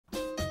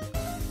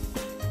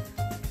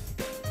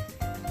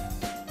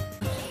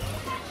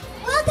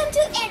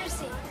Welcome to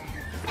Anderson.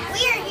 We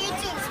are here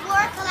to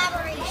explore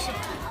collaboration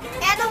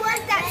and the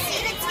work that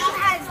CITA team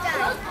has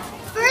done.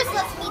 First,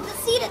 let's meet the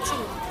CITA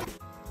team.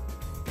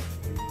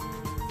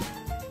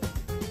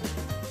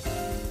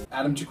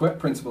 Adam Chiquette,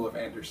 principal of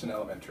Anderson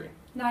Elementary.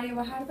 Nadia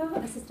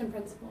Wahardo, assistant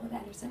principal of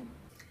Anderson.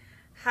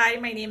 Hi,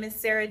 my name is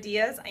Sarah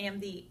Diaz. I am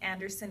the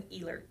Anderson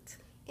ELIRT.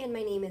 And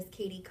my name is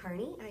Katie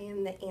Carney. I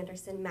am the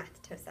Anderson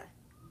Math TOSA.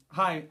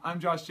 Hi, I'm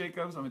Josh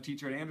Jacobs. I'm a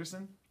teacher at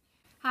Anderson.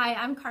 Hi,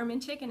 I'm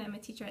Carmen Chick, and I'm a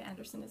teacher at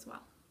Anderson as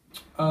well.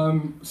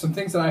 Some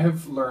things that I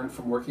have learned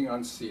from working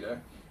on CITA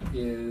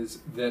is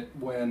that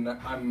when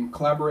I'm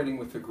collaborating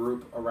with a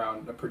group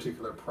around a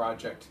particular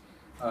project,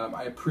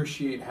 I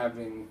appreciate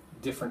having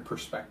different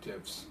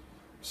perspectives.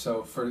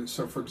 So for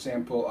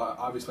example,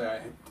 obviously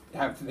I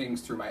have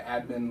things through my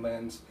admin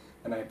lens,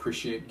 and I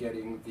appreciate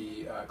getting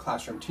the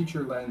classroom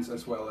teacher lens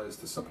as well as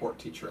the support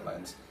teacher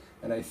lens.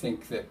 And I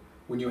think that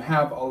when you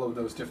have all of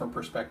those different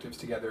perspectives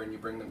together and you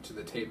bring them to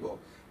the table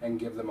and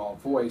give them all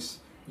voice,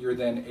 you're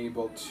then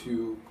able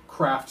to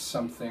craft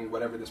something,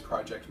 whatever this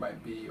project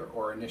might be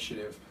or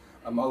initiative,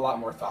 a lot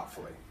more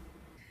thoughtfully.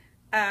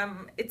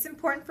 It's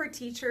important for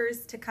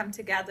teachers to come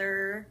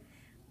together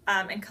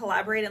and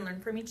collaborate and learn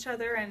from each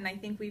other, and I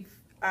think we've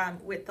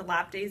with the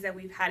lab days that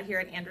we've had here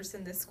at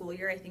Anderson this school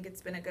year, I think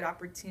it's been a good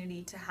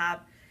opportunity to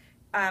have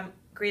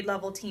grade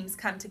level teams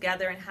come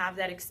together and have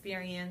that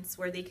experience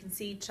where they can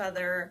see each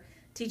other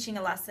teaching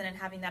a lesson and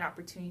having that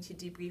opportunity to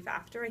debrief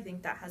after. I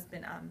think that has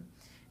been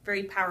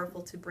very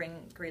powerful to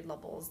bring grade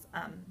levels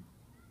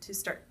to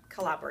start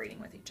collaborating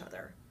with each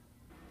other.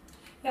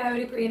 Yeah, I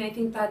would agree, and I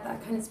think that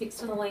kind of speaks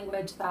to the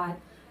language that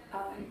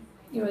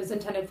is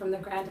intended from the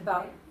grant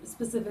about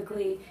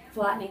specifically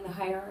flattening the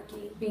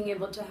hierarchy, being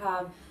able to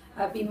have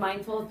be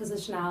mindful of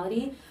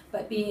positionality,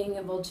 but being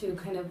able to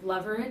kind of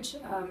leverage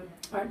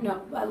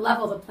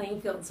level the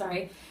playing field.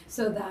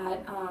 So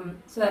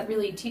that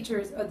really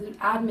teachers or the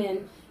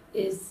admin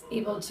is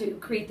able to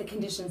create the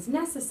conditions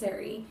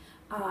necessary,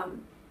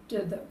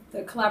 the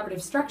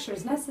collaborative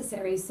structures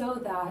necessary, so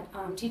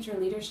that teacher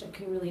leadership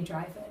can really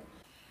drive it.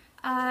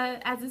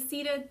 As a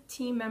CITA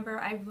team member,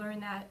 I've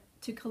learned that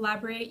to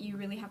collaborate, you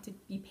really have to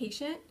be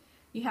patient.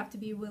 You have to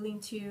be willing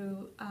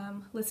to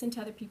listen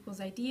to other people's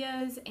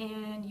ideas,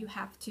 and you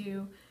have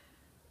to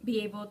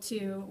be able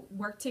to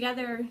work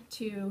together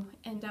to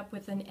end up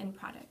with an end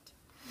product.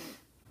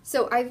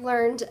 So I've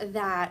learned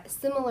that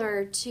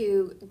similar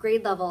to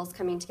grade levels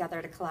coming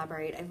together to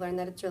collaborate, I've learned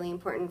that it's really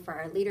important for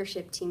our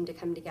leadership team to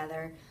come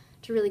together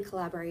to really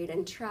collaborate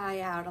and try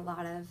out a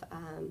lot of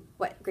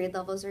what grade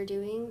levels are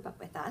doing, but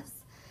with us,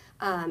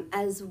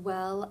 as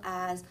well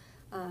as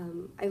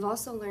I've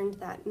also learned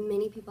that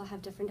many people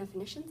have different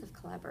definitions of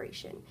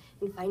collaboration,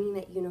 and finding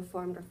that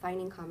uniformed or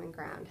finding common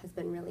ground has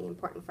been really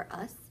important for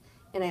us,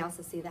 and I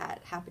also see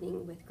that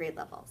happening with grade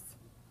levels.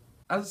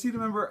 As a CITA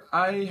member,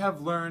 I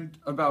have learned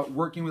about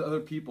working with other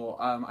people.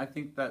 I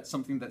think that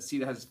something that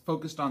CITA has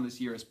focused on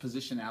this year is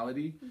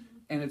positionality,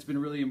 and it's been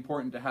really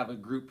important to have a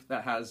group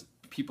that has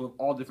people of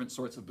all different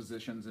sorts of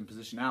positions and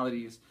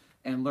positionalities,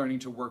 and learning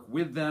to work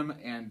with them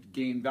and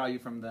gain value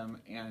from them,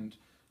 and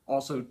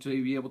also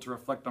to be able to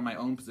reflect on my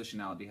own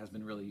positionality has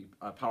been really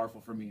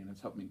powerful for me, and it's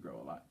helped me grow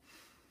a lot.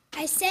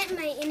 I sent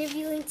my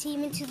interviewing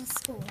team into the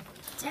school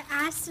to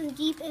ask some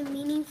deep and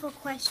meaningful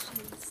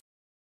questions.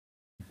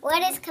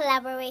 What is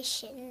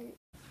collaboration?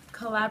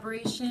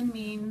 Collaboration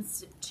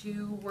means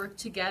to work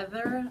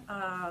together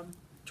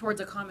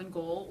towards a common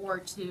goal, or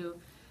to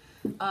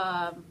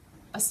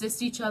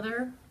assist each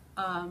other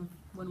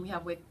when we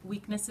have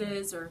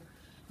weaknesses, or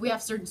we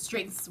have certain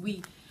strengths,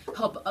 we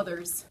help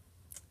others.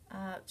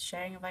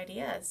 Sharing of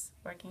ideas,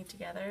 working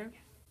together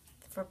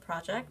for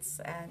projects,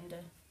 and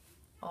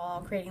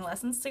all creating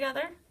lessons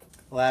together.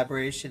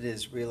 Collaboration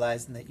is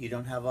realizing that you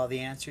don't have all the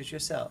answers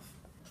yourself.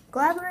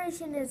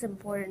 Collaboration is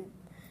important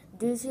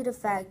due to the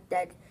fact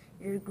that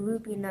you're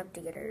grouping up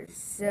together.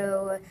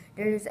 So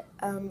there's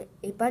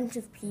a bunch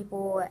of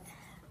people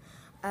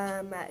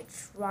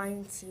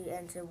trying to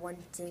answer one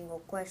single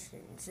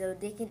question. So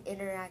they can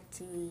interact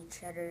to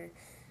each other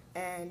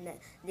and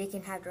they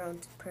can have their own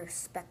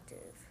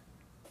perspective.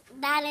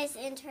 That is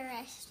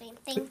interesting.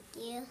 Thank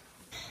you.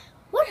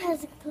 What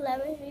has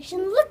collaboration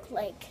looked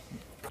like?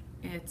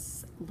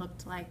 It's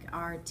looked like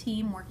our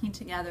team working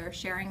together,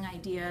 sharing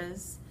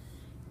ideas,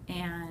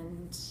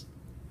 and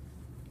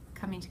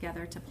coming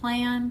together to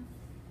plan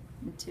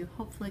and to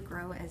hopefully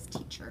grow as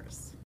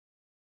teachers.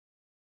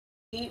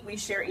 We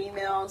share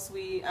emails,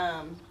 we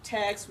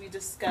text, we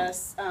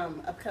discuss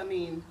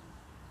upcoming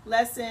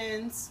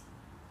lessons,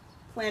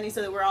 planning,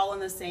 so that we're all on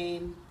the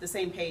same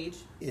page.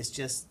 It's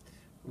just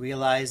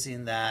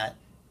realizing that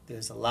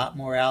there's a lot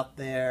more out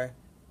there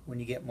when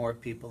you get more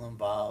people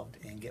involved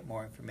and get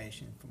more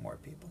information from more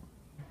people.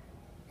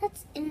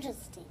 That's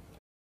interesting.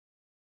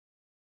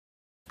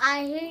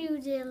 I hear you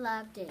did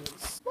lab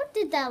days. What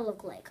did that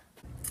look like?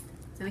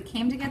 So we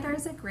came together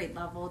as a grade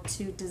level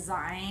to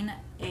design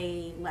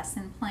a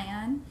lesson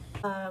plan.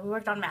 We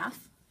worked on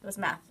math. It was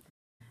math.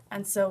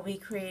 And so we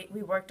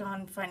worked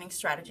on finding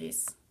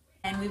strategies.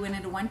 And we went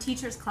into one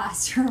teacher's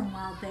classroom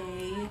while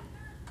they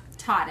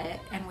taught it,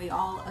 and we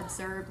all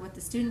observed what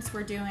the students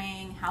were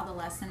doing, how the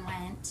lesson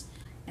went,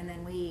 and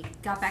then we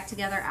got back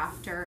together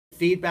after.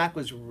 Feedback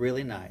was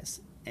really nice,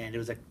 and it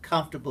was a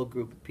comfortable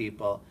group of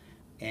people,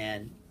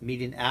 and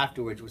meeting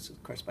afterwards was,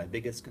 of course, my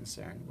biggest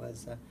concern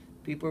was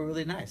people were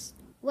really nice.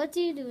 What do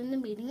you do in the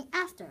meeting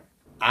after?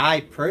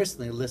 I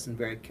personally listened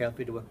very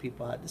carefully to what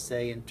people had to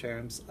say in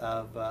terms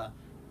of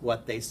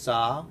what they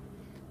saw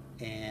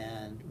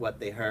and what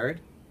they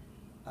heard.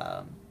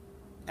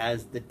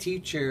 As the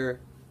teacher,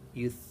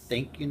 you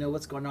think you know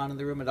what's going on in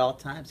the room at all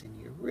times, and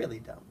you really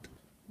don't.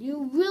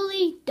 You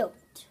really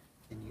don't.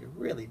 And you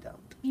really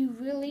don't. You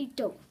really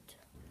don't.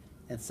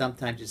 And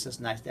sometimes it's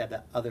just nice to have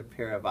that other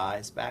pair of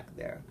eyes back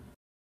there.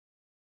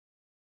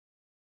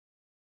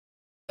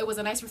 It was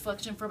a nice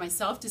reflection for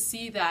myself to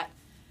see that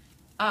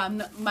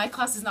my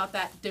class is not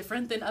that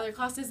different than other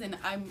classes, and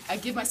I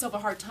give myself a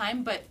hard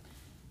time, but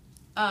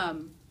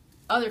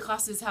other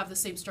classes have the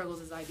same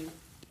struggles as I do.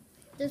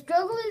 The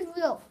struggle is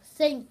real.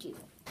 Thank you.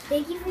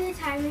 Thank you for your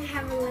time and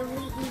have a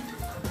lovely evening.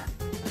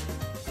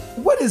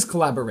 What is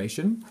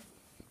collaboration?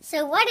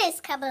 So what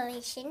is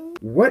collaboration?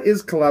 What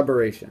is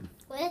collaboration?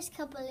 What is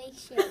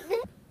collaboration?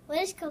 What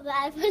is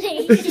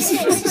collaboration?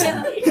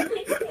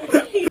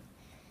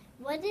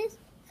 What is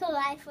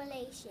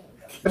collaboration?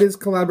 What is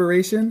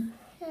collaboration?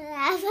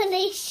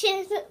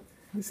 Collaboration.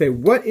 Say,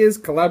 what is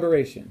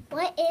collaboration?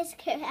 What is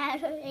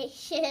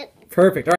collaboration? Perfect. All right.